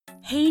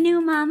Hey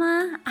new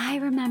mama, I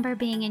remember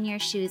being in your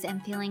shoes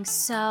and feeling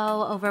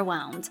so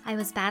overwhelmed. I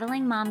was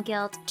battling mom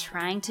guilt,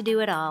 trying to do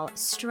it all,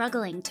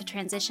 struggling to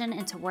transition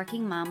into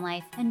working mom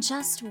life, and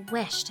just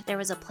wished there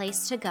was a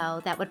place to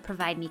go that would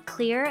provide me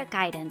clear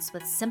guidance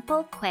with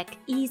simple, quick,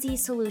 easy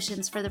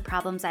solutions for the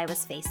problems I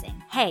was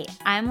facing. Hey,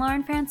 I'm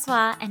Lauren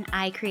Francois and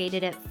I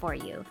created it for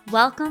you.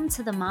 Welcome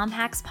to the Mom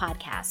Hacks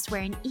Podcast,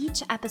 where in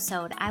each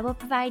episode I will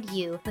provide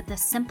you with a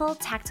simple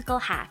tactical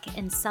hack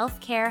in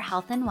self-care,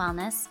 health, and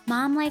wellness,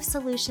 mom life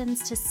solutions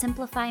to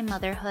simplify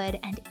motherhood,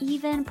 and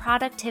even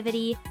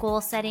productivity,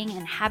 goal setting,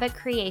 and habit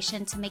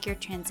creation to make your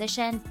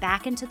transition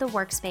back into the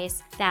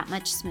workspace that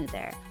much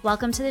smoother.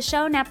 Welcome to the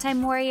show,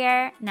 Naptime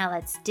Warrior. Now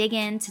let's dig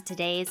into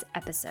today's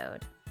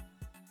episode.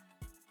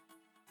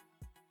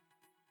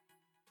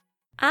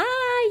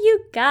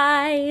 You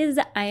guys,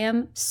 I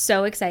am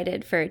so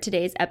excited for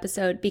today's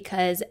episode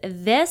because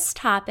this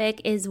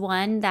topic is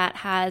one that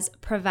has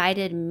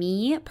provided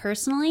me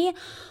personally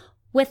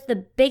with the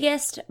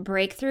biggest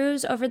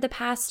breakthroughs over the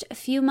past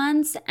few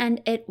months,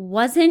 and it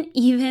wasn't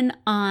even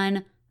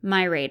on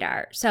my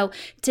radar. So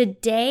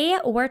today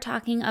we're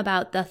talking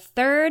about the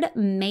third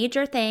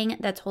major thing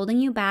that's holding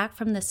you back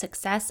from the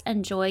success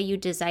and joy you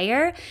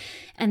desire,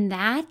 and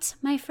that,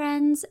 my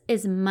friends,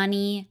 is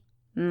money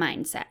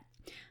mindset.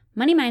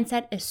 Money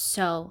mindset is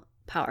so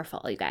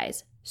powerful, you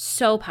guys,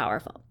 so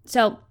powerful.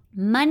 So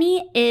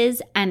money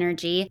is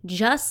energy,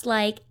 just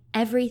like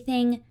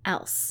everything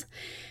else.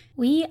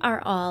 We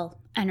are all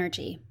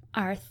energy.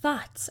 Our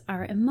thoughts,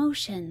 our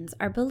emotions,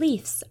 our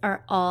beliefs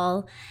are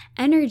all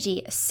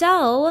energy.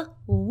 So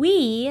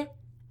we,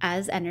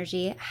 as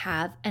energy,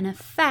 have an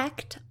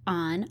effect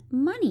on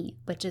money,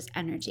 which is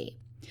energy.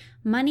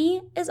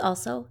 Money is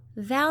also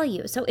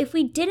value. So if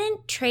we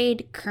didn't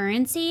trade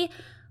currency,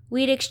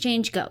 we'd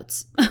exchange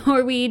goats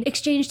or we'd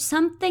exchange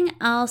something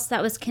else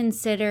that was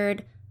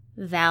considered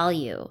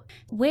value.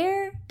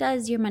 Where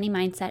does your money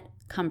mindset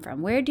come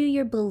from? Where do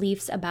your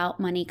beliefs about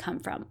money come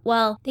from?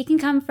 Well, they can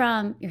come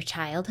from your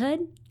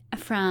childhood,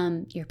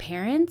 from your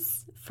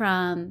parents,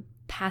 from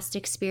past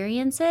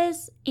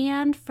experiences,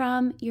 and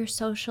from your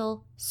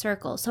social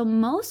circle. So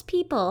most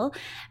people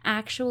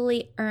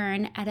actually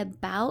earn at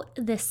about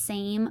the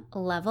same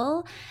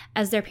level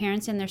as their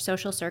parents in their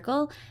social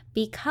circle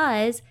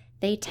because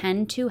they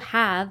tend to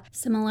have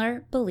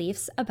similar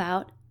beliefs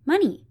about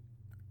money.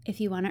 If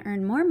you want to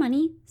earn more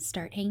money,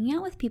 start hanging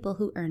out with people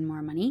who earn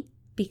more money,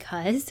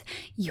 because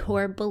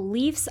your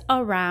beliefs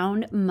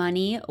around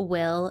money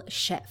will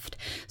shift.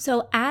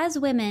 So as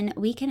women,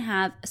 we can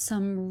have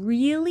some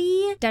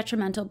really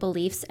detrimental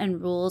beliefs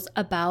and rules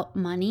about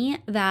money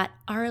that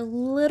are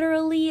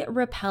literally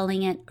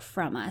repelling it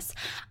from us.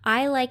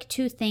 I like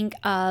to think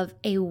of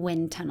a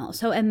wind tunnel.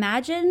 So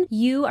imagine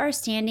you are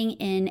standing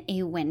in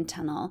a wind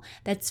tunnel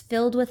that's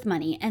filled with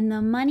money, and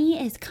the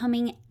money is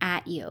coming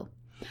at you.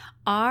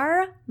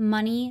 Our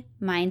money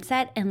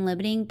mindset and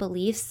limiting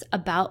beliefs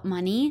about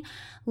money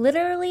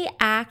literally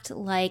act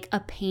like a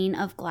pane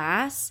of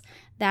glass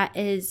that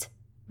is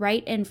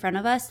right in front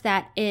of us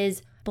that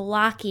is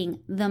blocking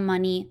the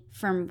money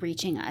from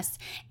reaching us.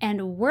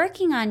 And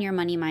working on your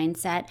money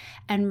mindset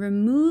and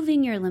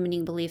removing your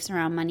limiting beliefs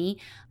around money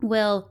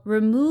will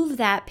remove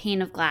that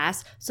pane of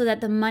glass so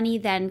that the money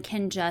then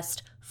can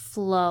just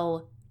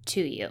flow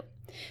to you.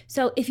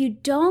 So if you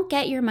don't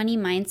get your money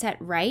mindset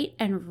right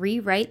and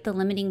rewrite the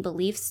limiting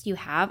beliefs you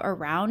have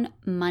around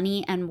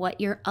money and what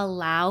you're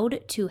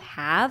allowed to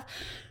have,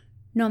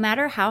 no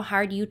matter how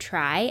hard you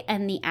try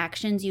and the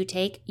actions you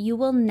take, you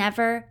will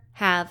never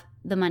have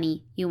the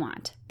money you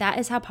want. That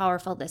is how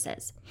powerful this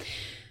is.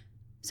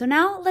 So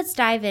now let's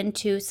dive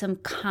into some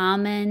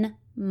common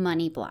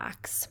money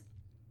blocks.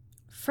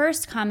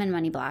 First common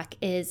money block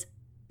is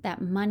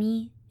that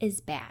money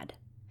is bad.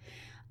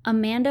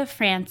 Amanda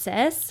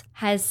Frances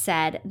has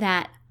said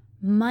that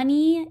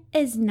money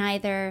is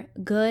neither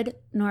good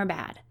nor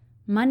bad.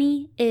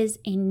 Money is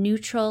a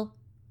neutral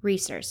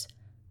resource.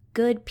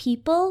 Good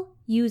people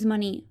use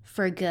money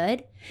for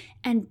good,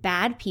 and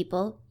bad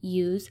people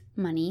use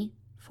money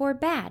for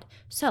bad.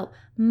 So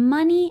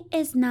money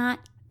is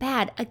not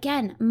bad.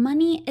 Again,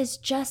 money is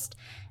just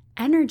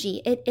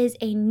energy. It is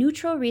a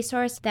neutral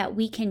resource that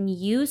we can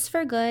use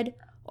for good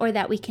or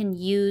that we can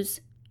use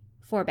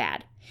for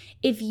bad.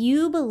 If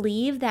you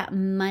believe that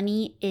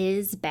money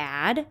is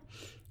bad,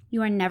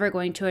 you are never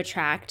going to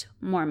attract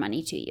more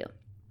money to you.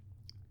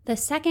 The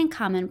second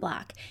common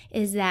block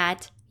is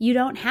that you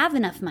don't have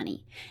enough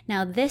money.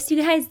 Now this,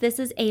 you guys, this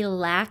is a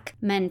lack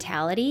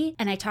mentality,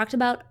 and I talked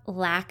about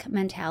lack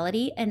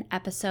mentality in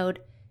episode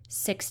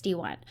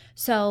 61.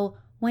 So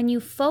when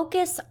you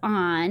focus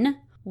on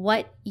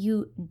what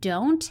you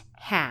don't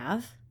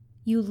have,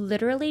 you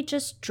literally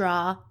just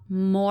draw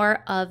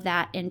more of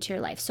that into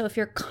your life. So if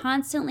you're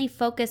constantly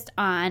focused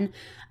on,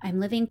 I'm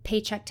living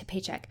paycheck to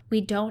paycheck,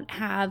 we don't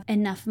have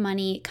enough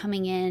money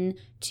coming in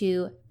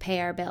to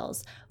pay our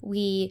bills,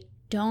 we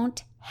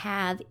don't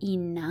have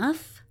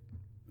enough,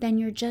 then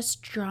you're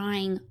just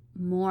drawing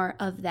more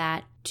of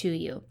that to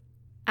you.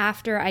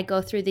 after I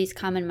go through these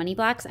common money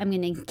blocks, I'm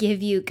going to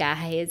give you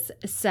guys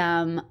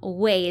some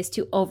ways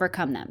to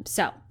overcome them.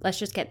 So let's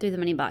just get through the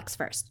money blocks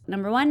first.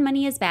 Number 1,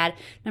 money is bad.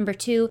 Number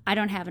 2, I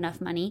don't have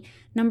enough money.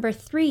 Number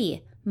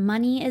 3,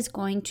 money is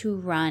going to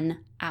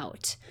run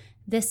out.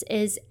 This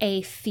is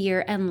a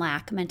fear and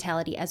lack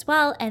mentality as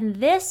well. And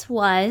this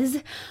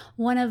was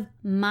one of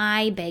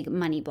my big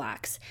money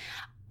blocks.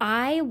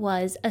 I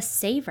was a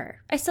saver.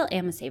 I still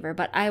am a saver,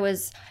 but I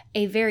was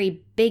a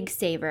very big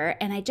saver,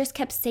 and I just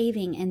kept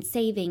saving and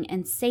saving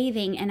and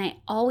saving, and I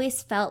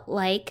always felt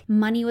like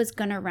money was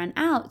going to run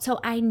out. So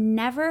I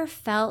never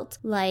felt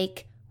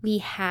like we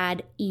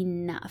had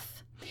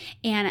enough.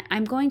 And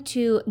I'm going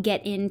to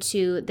get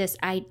into this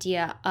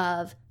idea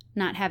of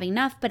not having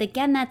enough. But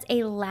again, that's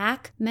a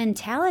lack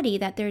mentality,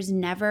 that there's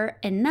never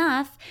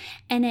enough.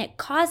 And it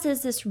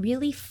causes this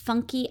really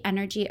funky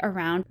energy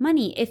around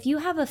money. If you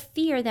have a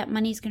fear that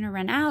money's going to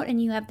run out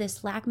and you have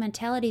this lack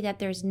mentality that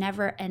there's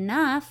never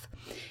enough,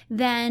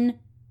 then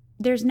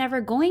there's never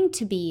going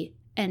to be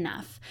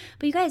enough.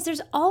 But you guys,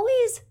 there's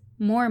always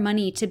more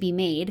money to be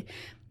made.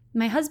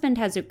 My husband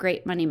has a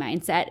great money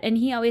mindset, and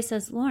he always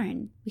says,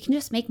 Lauren, we can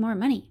just make more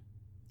money.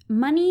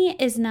 Money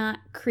is not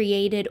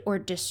created or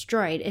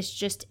destroyed. It's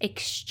just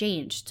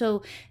exchanged.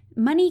 So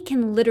money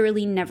can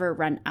literally never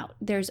run out.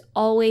 There's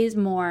always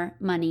more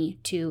money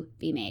to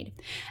be made.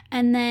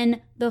 And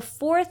then the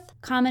 4th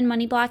common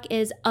money block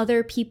is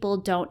other people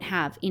don't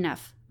have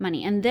enough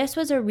money. And this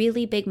was a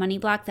really big money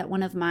block that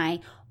one of my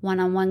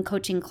one-on-one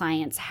coaching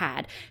clients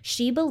had.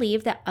 She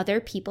believed that other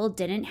people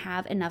didn't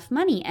have enough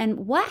money.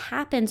 And what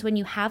happens when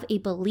you have a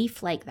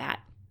belief like that?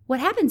 What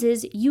happens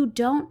is you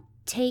don't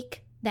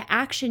take the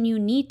action you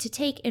need to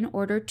take in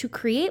order to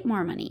create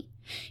more money.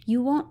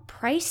 You won't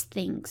price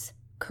things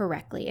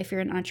correctly. If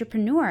you're an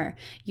entrepreneur,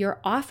 your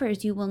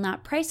offers you will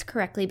not price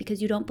correctly because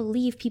you don't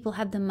believe people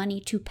have the money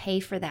to pay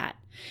for that.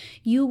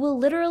 You will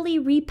literally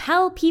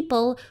repel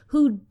people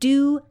who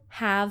do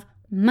have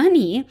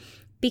money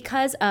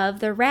because of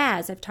the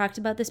RAS. I've talked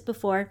about this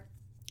before.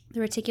 The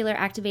reticular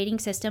activating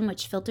system,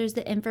 which filters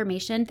the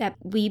information that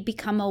we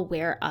become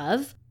aware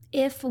of.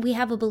 If we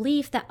have a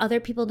belief that other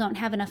people don't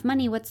have enough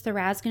money, what's the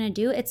RAS going to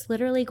do? It's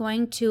literally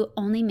going to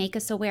only make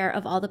us aware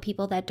of all the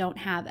people that don't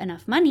have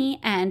enough money,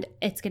 and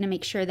it's going to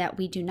make sure that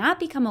we do not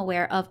become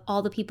aware of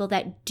all the people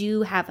that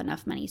do have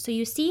enough money. So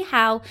you see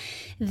how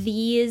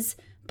these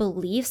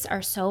beliefs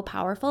are so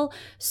powerful.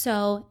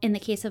 So in the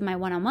case of my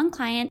one-on-one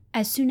client,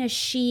 as soon as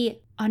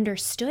she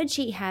understood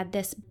she had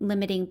this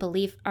limiting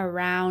belief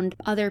around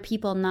other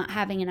people not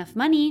having enough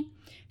money,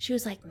 she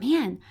was like,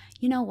 man,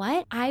 you know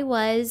what? I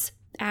was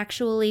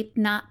actually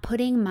not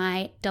putting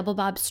my Double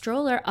Bob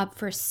stroller up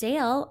for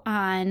sale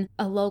on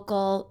a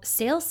local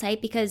sales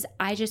site because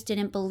I just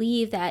didn't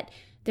believe that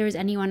there was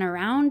anyone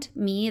around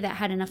me that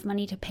had enough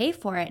money to pay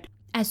for it.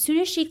 As soon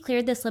as she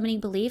cleared this limiting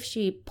belief,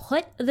 she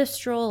put the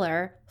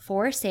stroller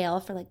for sale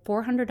for like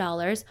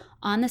 $400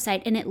 on the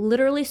site, and it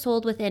literally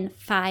sold within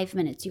 5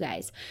 minutes, you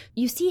guys.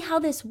 You see how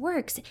this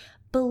works?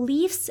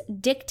 Beliefs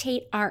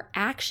dictate our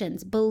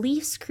actions.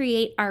 Beliefs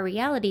create our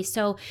reality.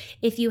 So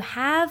if you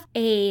have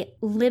a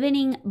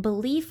limiting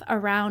belief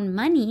around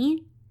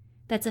money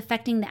that's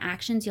affecting the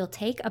actions you'll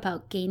take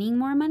about gaining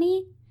more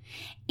money,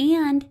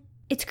 and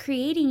it's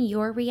creating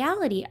your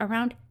reality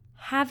around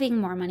having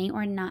more money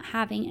or not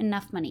having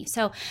enough money.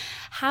 So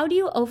how do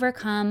you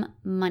overcome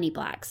money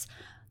blocks?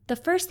 The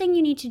first thing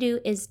you need to do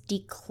is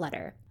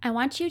declutter. I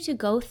want you to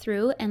go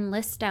through and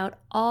list out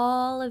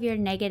all of your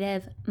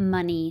negative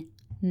money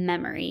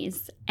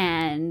memories.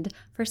 And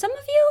for some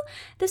of you,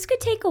 this could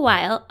take a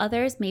while,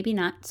 others maybe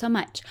not so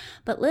much.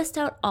 But list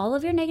out all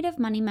of your negative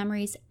money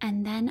memories,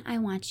 and then I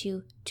want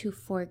you to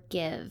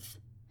forgive.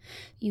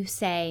 You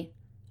say,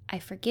 I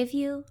forgive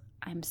you,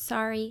 I'm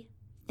sorry,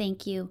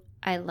 thank you,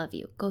 I love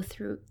you. Go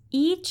through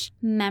each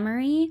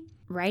memory,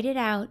 write it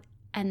out,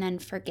 and then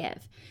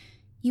forgive.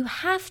 You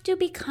have to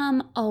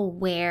become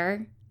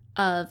aware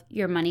of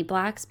your money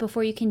blocks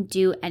before you can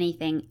do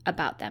anything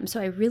about them.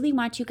 So I really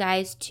want you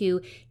guys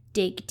to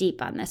dig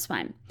deep on this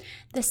one.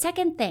 The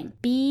second thing,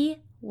 be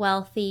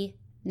wealthy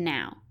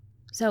now.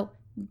 So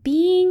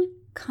being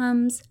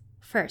comes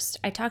first.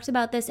 I talked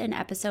about this in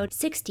episode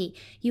 60.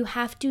 You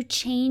have to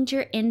change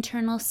your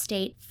internal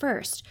state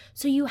first.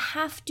 So you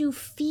have to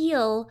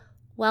feel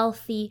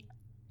wealthy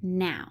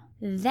now.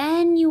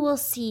 Then you will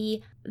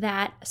see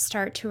that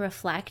start to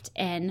reflect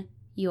in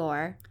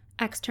your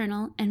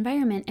external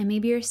environment. And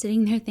maybe you're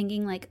sitting there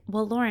thinking like,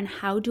 well, Lauren,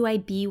 how do I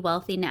be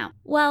wealthy now?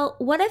 Well,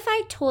 what if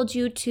I told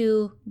you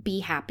to be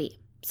happy?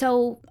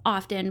 So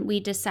often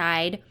we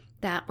decide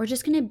that we're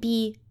just going to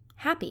be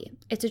happy.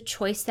 It's a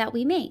choice that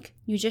we make.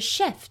 You just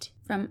shift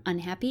from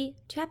unhappy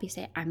to happy.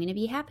 Say, I'm going to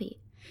be happy.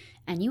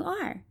 And you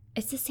are.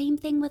 It's the same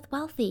thing with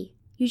wealthy.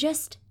 You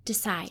just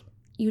decide.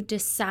 You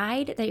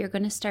decide that you're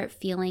going to start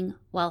feeling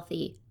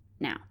wealthy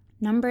now.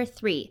 Number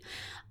 3,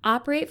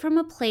 operate from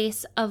a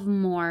place of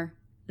more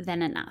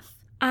than enough.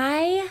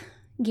 I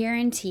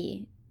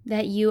guarantee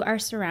that you are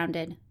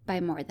surrounded by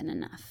more than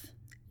enough.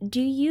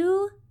 Do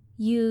you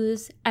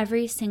use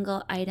every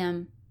single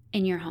item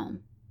in your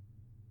home?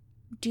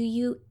 Do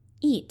you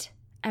eat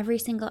every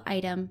single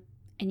item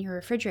in your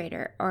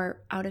refrigerator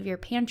or out of your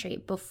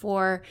pantry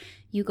before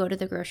you go to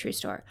the grocery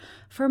store?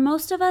 For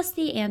most of us,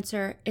 the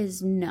answer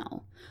is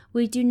no.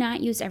 We do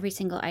not use every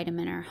single item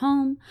in our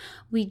home.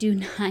 We do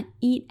not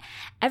eat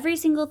every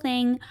single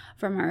thing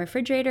from our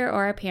refrigerator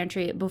or our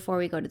pantry before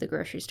we go to the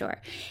grocery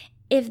store.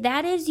 If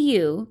that is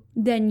you,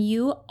 then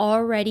you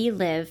already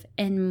live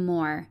in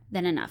more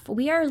than enough.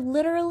 We are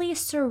literally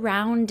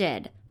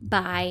surrounded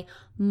by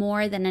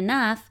more than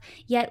enough,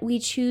 yet we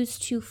choose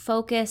to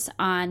focus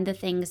on the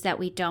things that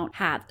we don't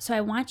have. So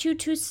I want you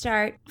to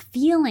start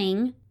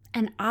feeling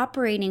and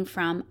operating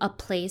from a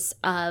place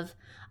of,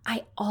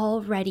 I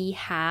already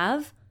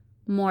have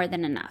more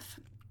than enough.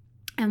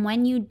 And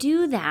when you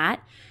do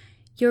that,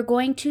 you're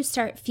going to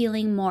start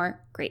feeling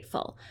more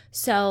grateful.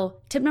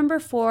 So tip number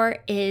 4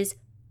 is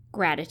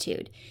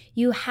gratitude.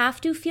 You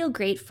have to feel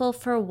grateful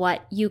for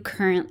what you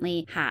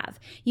currently have.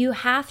 You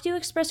have to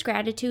express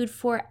gratitude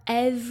for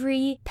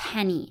every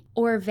penny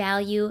or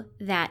value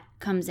that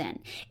comes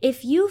in.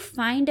 If you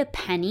find a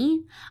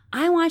penny,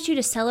 I want you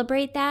to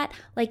celebrate that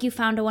like you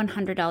found a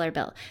 $100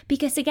 bill.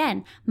 Because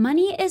again,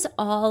 money is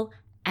all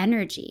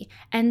energy.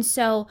 And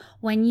so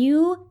when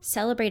you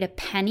celebrate a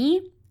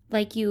penny,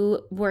 like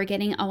you were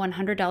getting a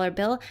 $100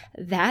 bill,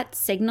 that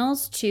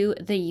signals to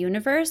the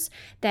universe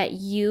that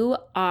you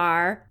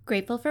are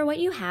grateful for what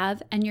you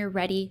have and you're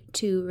ready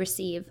to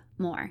receive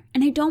more.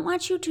 And I don't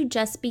want you to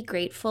just be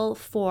grateful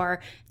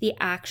for the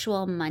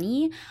actual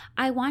money.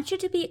 I want you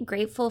to be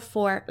grateful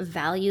for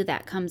value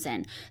that comes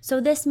in. So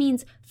this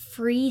means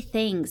free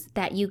things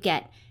that you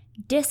get,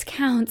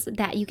 discounts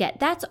that you get.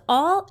 That's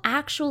all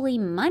actually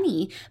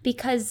money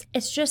because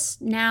it's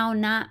just now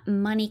not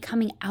money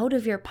coming out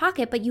of your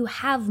pocket, but you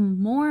have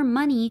more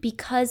money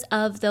because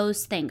of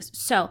those things.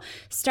 So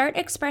start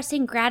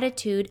expressing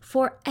gratitude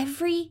for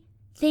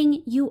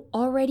everything you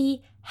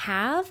already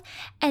have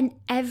and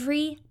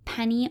every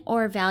penny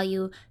or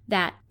value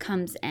that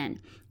comes in.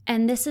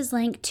 And this is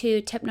linked to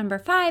tip number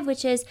 5,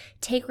 which is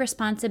take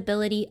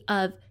responsibility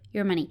of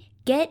your money.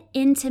 Get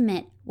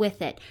intimate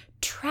with it.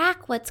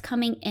 Track what's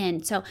coming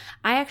in. So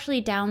I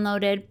actually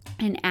downloaded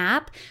an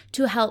app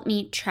to help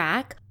me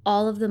track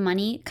all of the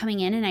money coming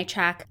in, and I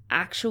track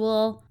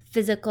actual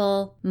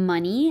physical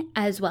money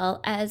as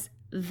well as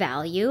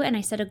value, and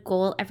I set a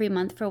goal every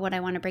month for what I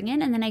want to bring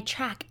in, and then I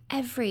track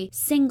every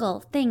single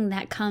thing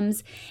that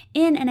comes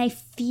in, and I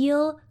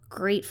feel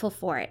grateful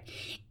for it.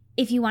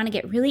 If you want to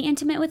get really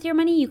intimate with your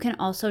money, you can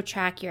also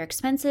track your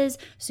expenses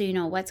so you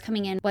know what's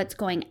coming in, what's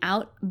going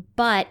out.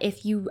 But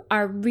if you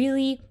are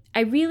I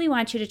really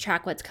want you to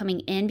track what's coming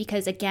in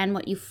because, again,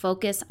 what you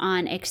focus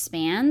on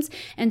expands.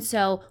 And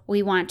so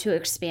we want to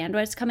expand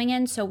what's coming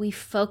in. So we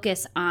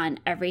focus on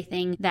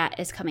everything that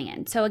is coming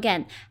in. So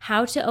again,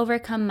 how to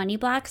overcome money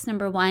blocks.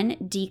 Number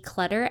 1,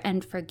 declutter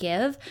and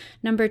forgive.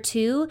 Number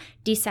 2,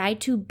 decide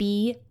to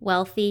be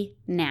wealthy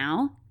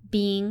now.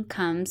 Being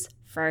comes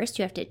first.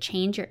 You have to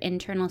change your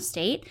internal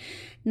state.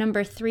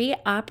 Number 3,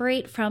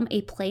 operate from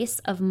a place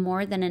of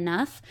more than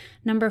enough.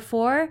 Number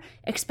 4,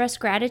 express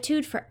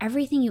gratitude for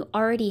everything you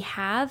already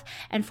have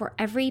and for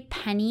every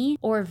penny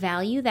or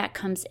value that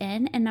comes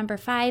in. And number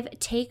 5,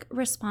 take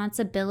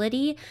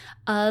responsibility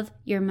of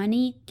your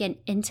money,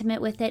 get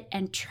intimate with it,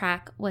 and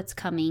track what's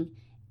coming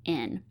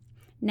in.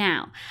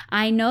 Now,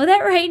 I know that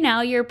right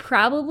now you're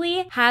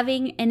probably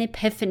having an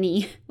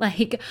epiphany,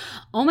 like,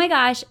 oh my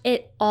gosh,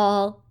 it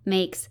all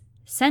makes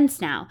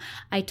sense now.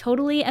 I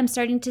totally am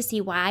starting to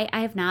see why I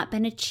have not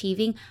been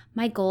achieving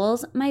my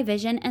goals, my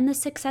vision, and the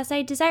success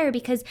I desire,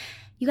 because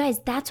you guys,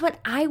 that's what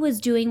I was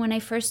doing when I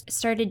first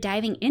started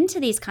diving into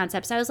these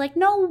concepts. I was like,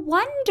 no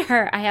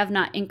wonder I have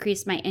not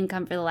increased my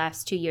income for the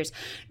last 2 years.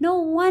 No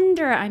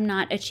wonder I'm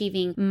not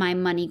achieving my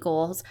money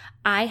goals.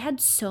 I had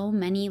so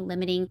many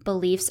limiting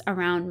beliefs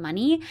around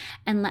money.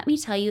 And let me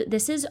tell you,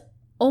 this is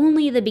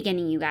only the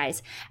beginning, you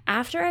guys.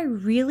 After I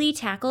really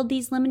tackled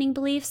these limiting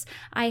beliefs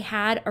I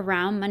had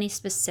around money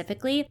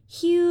specifically,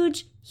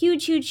 huge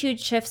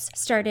shifts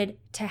started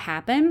to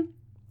happen.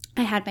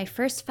 I had my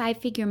first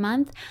 5-figure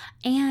month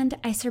and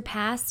I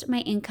surpassed my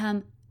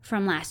income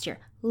from last year.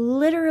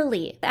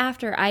 Literally,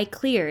 after I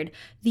cleared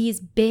these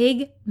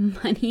big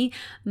money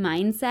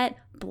mindset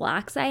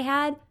blocks I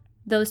had,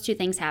 those 2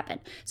 things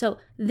happened. So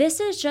this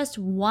is just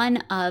one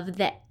of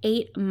the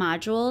 8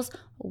 modules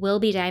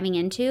we'll be diving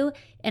into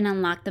and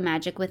Unlock the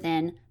Magic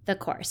Within the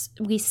course.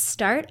 We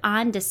start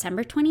on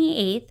December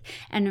 28th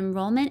and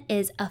enrollment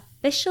is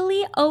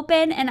officially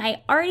open, and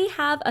I already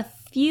have a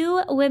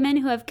few women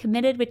who have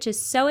committed, which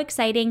is so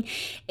exciting.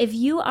 If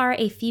you are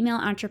a female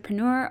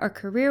entrepreneur or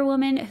career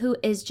woman who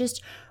is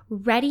just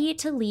ready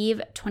to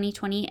leave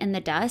 2020 in the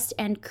dust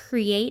and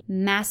create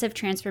massive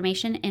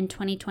transformation in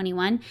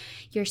 2021,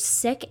 you're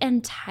sick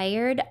and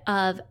tired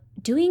of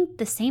doing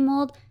the same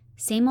old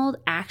same old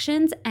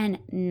actions and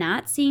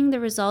not seeing the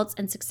results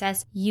and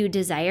success you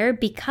desire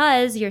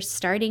because you're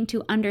starting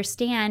to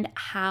understand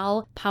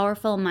how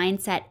powerful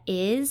mindset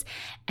is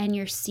and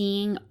you're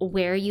seeing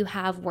where you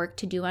have work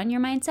to do on your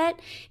mindset.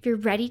 If you're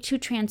ready to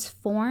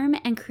transform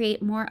and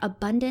create more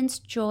abundance,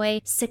 joy,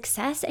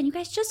 success, and you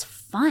guys just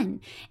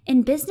fun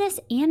in business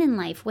and in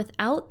life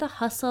without the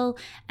hustle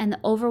and the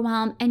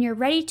overwhelm, and you're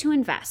ready to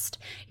invest.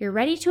 You're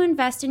ready to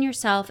invest in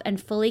yourself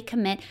and fully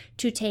commit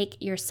to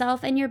take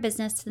yourself and your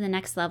business to the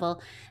next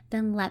level,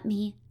 then let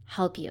me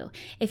help you.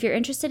 If you're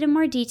interested in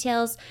more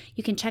details,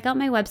 you can check out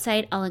my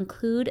website. I'll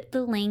include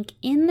the link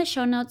in the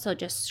show notes. So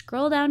just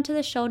scroll down to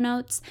the show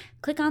notes,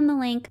 click on the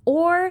link,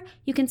 or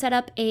you can set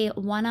up a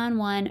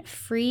one-on-one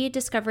free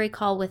discovery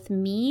call with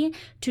me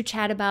to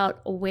chat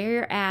about where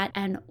you're at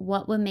and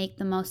what would make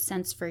the most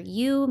sense for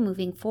you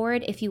moving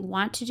forward. If you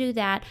want to do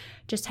that,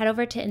 just head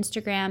over to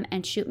Instagram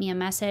and shoot me a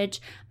message.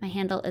 My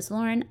handle is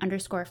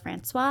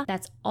Lauren_Francois.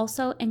 That's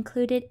also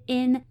included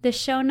in the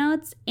show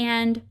notes.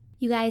 And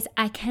you guys,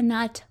 I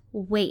cannot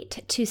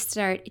wait to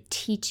start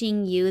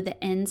teaching you the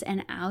ins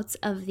and outs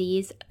of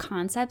these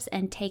concepts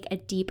and take a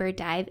deeper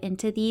dive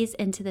into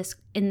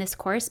this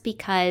course,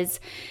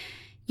 because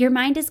your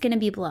mind is going to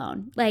be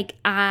blown. Like,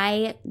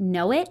 I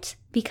know it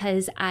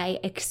because I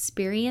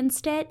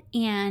experienced it,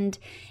 and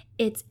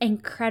it's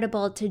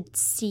incredible to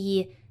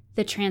see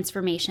the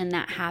transformation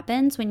that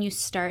happens when you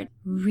start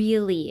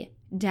really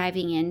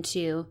diving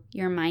into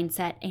your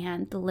mindset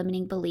and the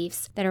limiting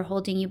beliefs that are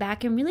holding you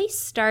back, and really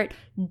start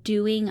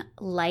doing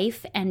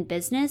life and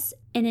business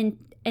in an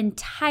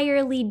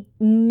entirely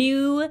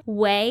new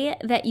way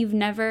that you've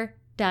never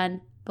done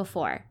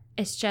before.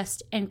 It's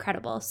just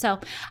incredible. So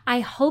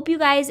I hope you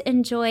guys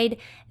enjoyed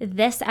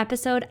this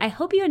episode. I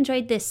hope you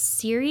enjoyed this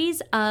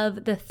series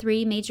of the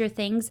 3 major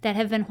things that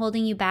have been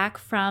holding you back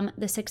from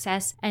the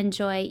success and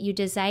joy you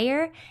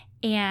desire.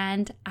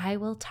 And I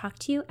will talk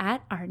to you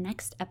at our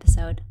next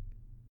episode.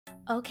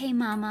 Okay,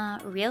 mama,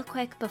 real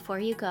quick before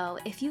you go,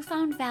 if you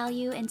found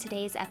value in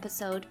today's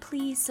episode,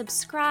 please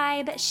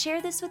subscribe,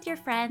 share this with your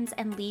friends,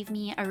 and leave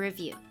me a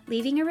review.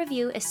 Leaving a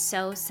review is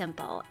so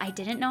simple. I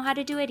didn't know how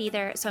to do it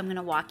either, so I'm going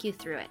to walk you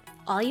through it.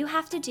 All you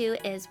have to do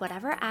is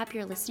whatever app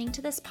you're listening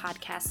to this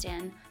podcast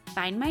in,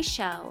 find my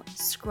show,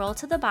 scroll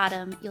to the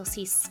bottom, you'll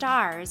see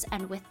stars,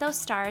 and with those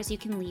stars, you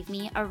can leave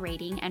me a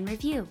rating and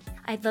review.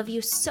 I'd love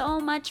you so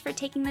much for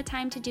taking the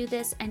time to do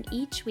this, and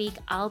each week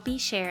I'll be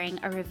sharing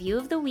a review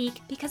of the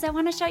week because I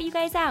want to shout you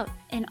guys out.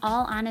 In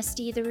all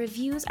honesty, the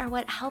reviews are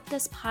what help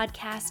this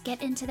podcast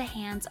get into the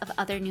hands of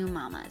other new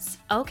mamas.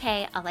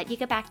 Okay, I'll let you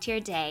get back to your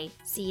day.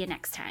 See you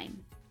next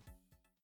time.